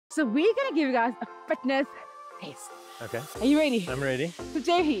So we're going to give you guys a fitness test. Okay. Are you ready? I'm ready. So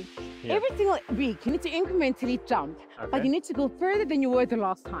JP, every single week you need to incrementally jump, but you need to go further than you were the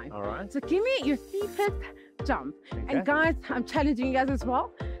last time. All right. So give me your steepest jump. Okay. And guys, I'm challenging you guys as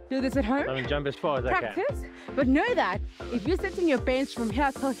well. Do this at home. I'm going to jump as far as I can. Practice. But know that if you're setting your bench from here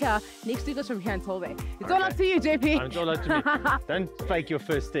till here, next week is from here until there. It's all up to you, JP. It's all up to me. Don't fake your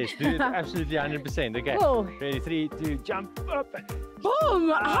first test. Do it absolutely 100%. Okay. Cool. Ready, 3, 2, jump up. Boom!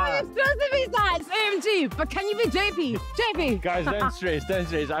 How explosive is that? It's OMG. But can you be JP? JP! Guys, don't stress, don't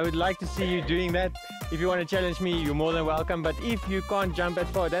stress. I would like to see you doing that. If you want to challenge me, you're more than welcome. But if you can't jump as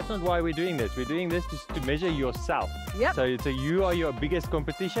far, that's not why we're doing this. We're doing this to measure yourself. Yep. So you are your biggest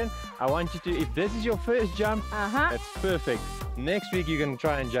competition. I want you to, if this is your first jump, that's perfect. Next week, you're going to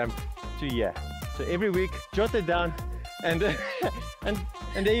try and jump to here. So every week, jot it down and,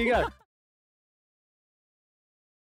 and there you go.